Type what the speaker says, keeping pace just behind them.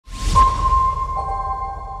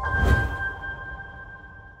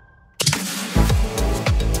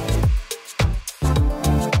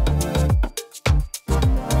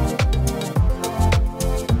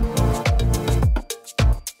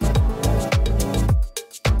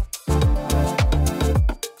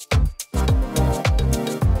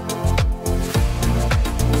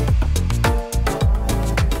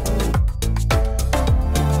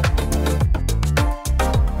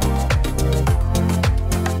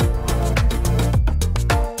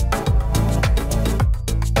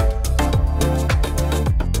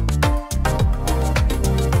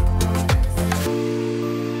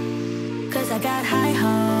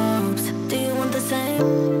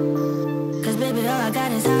I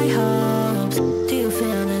got is high hopes. Do you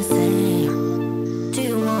feel the same? Do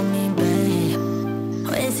you want me, babe?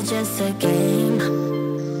 Or is it just a game?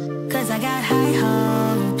 'Cause I got high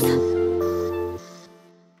hopes.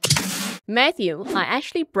 Matthew, I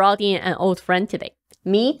actually brought in an old friend today.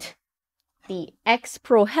 Meet the X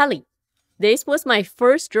Pro Heli. This was my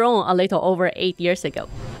first drone a little over 8 years ago.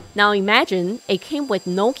 Now imagine it came with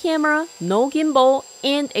no camera, no gimbal,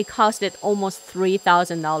 and it costed almost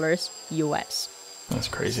 $3,000 US. That's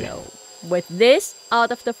crazy. So with this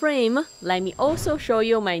out of the frame, let me also show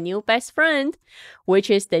you my new best friend, which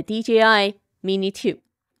is the DJI Mini 2.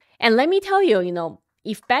 And let me tell you,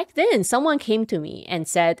 if back then someone came to me and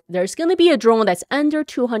said, there's going to be a drone that's under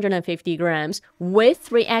 250 grams with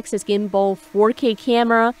 3-axis gimbal, 4K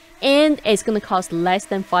camera, and it's going to cost less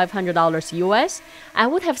than $500 US, I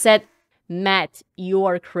would have said, Matt, you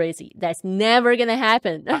are crazy. That's never going to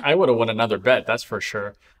happen. I would have won another bet, that's for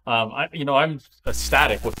sure. I'm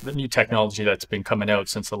ecstatic with the new technology that's been coming out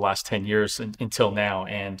since the last 10 years until now.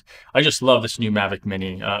 And I just love this new Mavic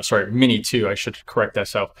Mini, Mini 2, I should correct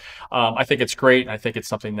myself. I think it's great. I think it's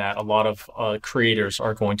something that a lot of creators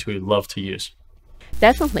are going to love to use.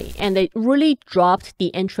 Definitely. And it really dropped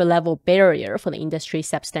the entry-level barrier for the industry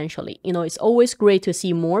substantially. It's always great to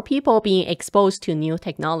see more people being exposed to new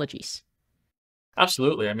technologies.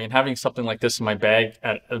 Absolutely. I mean, having something like this in my bag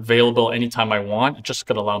available anytime I want, it's just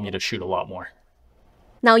going to allow me to shoot a lot more.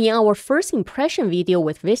 Now, in our first impression video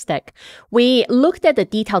with Vistec, we looked at the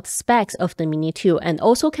detailed specs of the Mini 2 and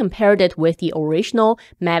also compared it with the original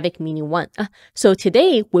Mavic Mini 1. So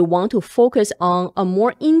today, we want to focus on a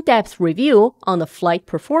more in-depth review on the flight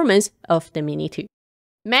performance of the Mini 2.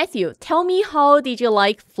 Matthew, tell me, how did you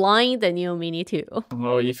like flying the new Mini 2?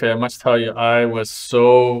 Oh, Ife, I must tell you, I was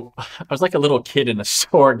like a little kid in a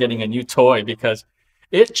store getting a new toy because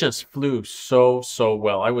it just flew so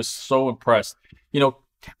well. I was so impressed.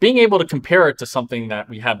 Being able to compare it to something that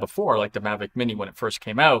we had before, like the Mavic Mini when it first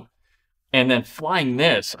came out, and then flying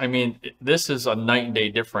this, I mean, this is a night and day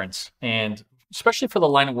difference. And especially for the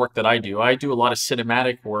line of work that I do a lot of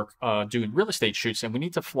cinematic work, doing real estate shoots, and we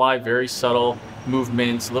need to fly very subtle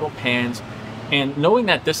movements, little pans. And knowing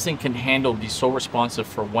that this thing can handle, be so responsive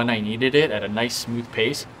for when I needed it at a nice smooth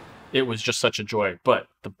pace, it was just such a joy. But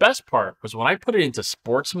the best part was when I put it into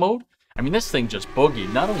sports mode, I mean, this thing just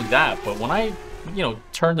boogied. Not only that, but when I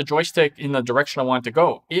turned the joystick in the direction I wanted to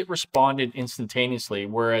go, it responded instantaneously.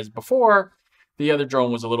 Whereas before, the other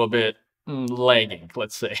drone was a little bit lagging,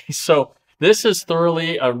 let's say. So this is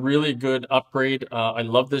thoroughly a really good upgrade. I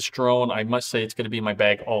love this drone. I must say it's going to be in my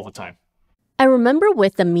bag all the time. I remember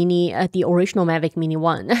with the Mini, the original Mavic Mini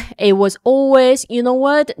 1, it was always,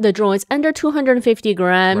 the drone is under 250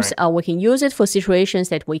 grams. Right. We can use it for situations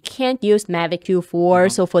that we can't use Mavic 2 for.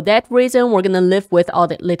 So for that reason, we're going to live with all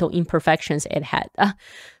the little imperfections it had.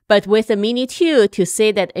 But with the Mini 2, to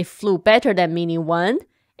say that it flew better than Mini 1,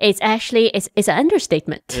 it's an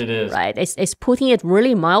understatement. It is. Right? It's putting it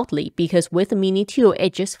really mildly, because with the Mini 2,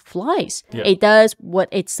 it just flies. Yeah. It does what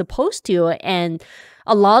it's supposed to. And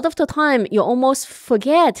a lot of the time, you almost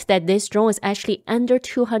forget that this drone is actually under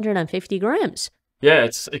 250 grams. Yeah,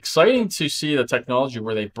 it's exciting to see the technology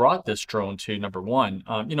where they brought this drone to, number one.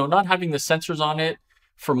 Not having the sensors on it,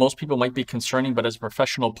 for most people might be concerning, but as a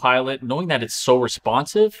professional pilot, knowing that it's so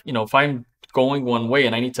responsive, if I'm going one way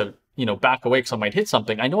and I need to back away because I might hit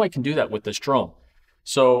something, I know I can do that with this drone.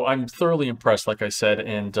 So I'm thoroughly impressed, like I said,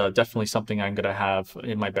 and definitely something I'm going to have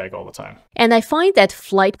in my bag all the time. And I find that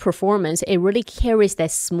flight performance, it really carries that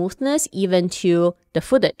smoothness even to the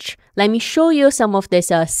footage. Let me show you some of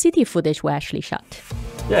this city footage we actually shot.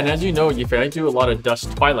 Yeah, and as you know, Yife, I do a lot of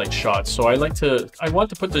dusk twilight shots, so I want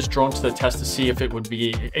to put this drone to the test to see if it would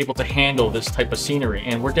be able to handle this type of scenery.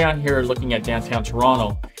 And we're down here looking at downtown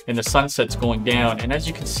Toronto, and the sunset's going down. And as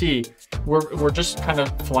you can see, we're just kind of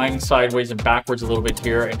flying sideways and backwards a little bit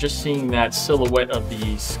here, and just seeing that silhouette of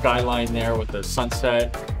the skyline there with the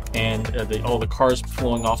sunset and all the cars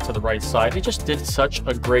flowing off to the right side. It just did such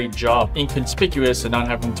a great job, inconspicuous and not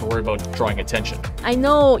having to worry about drawing attention. I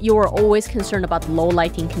know you are always concerned about low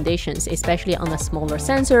lighting conditions, especially on a smaller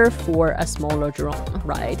sensor for a smaller drone,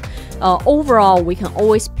 right? Overall, we can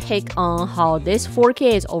always pick on how this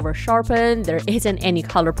 4K is over sharpened. There isn't any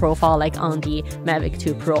color profile like on the Mavic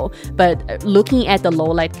 2 Pro, but looking at the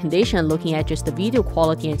low light condition, looking at just the video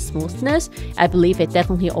quality and smoothness, I believe it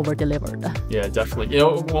definitely over delivered. Yeah, definitely.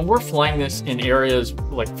 When we're flying this in areas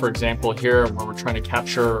like, for example, here where we're trying to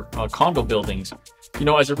capture condo buildings,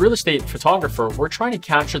 as a real estate photographer, we're trying to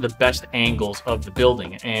capture the best angles of the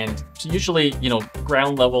building. And usually,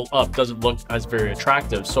 ground level up doesn't look as very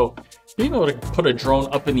attractive. So being able to put a drone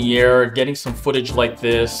up in the air, getting some footage like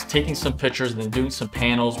this, taking some pictures and then doing some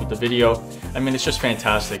panels with the video, I mean, it's just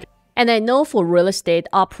fantastic. And I know for real estate,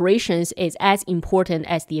 operations is as important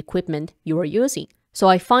as the equipment you are using. So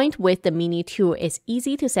I find with the Mini 2, it's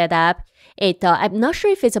easy to set up. I'm not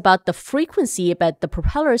sure if it's about the frequency, but the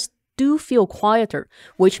propellers do feel quieter,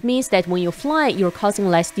 which means that when you fly, you're causing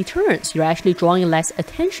less deterrence. You're actually drawing less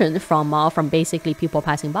attention from basically people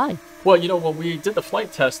passing by. Well, you know, when we did the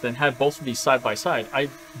flight test and had both of these side by side, I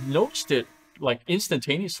noticed it like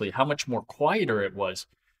instantaneously how much more quieter it was.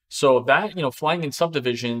 So that, you know, flying in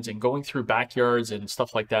subdivisions and going through backyards and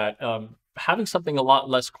stuff like that, having something a lot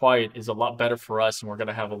less quiet is a lot better for us, and we're going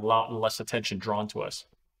to have a lot less attention drawn to us.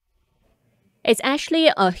 It's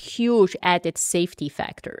actually a huge added safety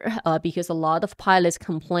factor because a lot of pilots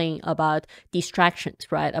complain about distractions,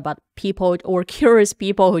 right? About people or curious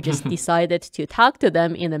people who just decided to talk to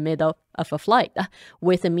them in the middle of a flight.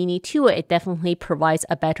 With the Mini 2, it definitely provides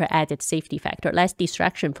a better added safety factor, less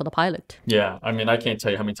distraction for the pilot. Yeah, I mean, I can't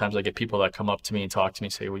tell you how many times I get people that come up to me and talk to me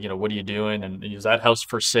and say, well, you know, what are you doing? And is that house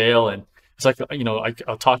for sale? And it's like, you know,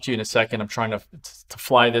 I'll talk to you in a second. I'm trying to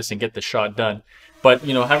fly this and get the shot done. But,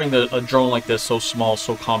 you know, having a drone like this, so small,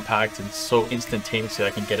 so compact, and so instantaneously,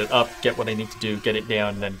 I can get it up, get what I need to do, get it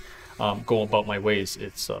down, and then go about my ways.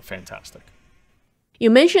 It's fantastic.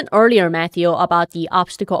 You mentioned earlier, Matthew, about the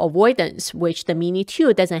obstacle avoidance, which the Mini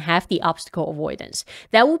 2 doesn't have the obstacle avoidance.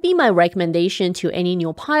 That would be my recommendation to any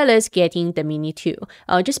new pilots getting the Mini 2.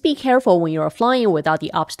 Just be careful when you're flying without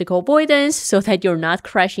the obstacle avoidance so that you're not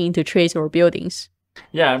crashing into trees or buildings.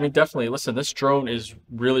 Yeah, I mean, definitely. Listen, this drone is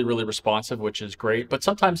really, really responsive, which is great. But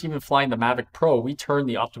sometimes even flying the Mavic Pro, we turn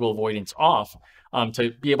the optical avoidance off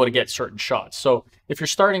to be able to get certain shots. So if you're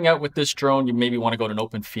starting out with this drone, you maybe want to go to an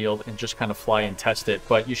open field and just kind of fly and test it.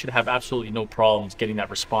 But you should have absolutely no problems getting that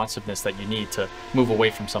responsiveness that you need to move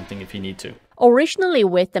away from something if you need to. Originally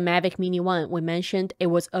with the Mavic Mini 1, we mentioned it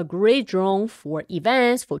was a great drone for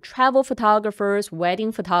events, for travel photographers,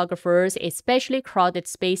 wedding photographers, especially crowded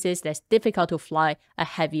spaces that's difficult to fly a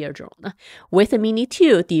heavier drone. With the Mini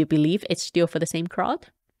 2, do you believe it's still for the same crowd?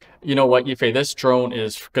 You know what, Yifei, this drone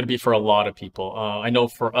is going to be for a lot of people. I know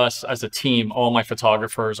for us as a team, all my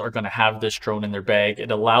photographers are going to have this drone in their bag.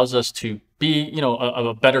 It allows us to be, you know,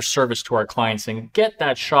 a better service to our clients and get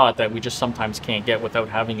that shot that we just sometimes can't get without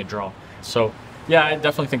having a drone. So yeah, I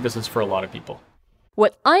definitely think this is for a lot of people.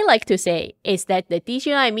 What I like to say is that the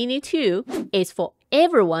DJI Mini 2 is for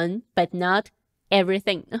everyone, but not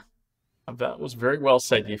everything. That was very well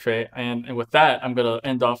said, Yifei. And with that, I'm going to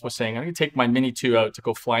end off with saying I'm going to take my Mini 2 out to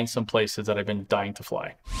go fly in some places that I've been dying to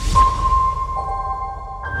fly.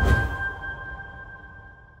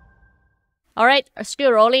 All right,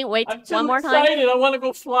 still rolling. Wait, one more time. I'm excited. I want to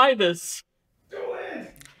go fly this.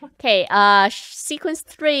 Okay, sequence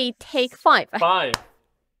 3, take 5. 5.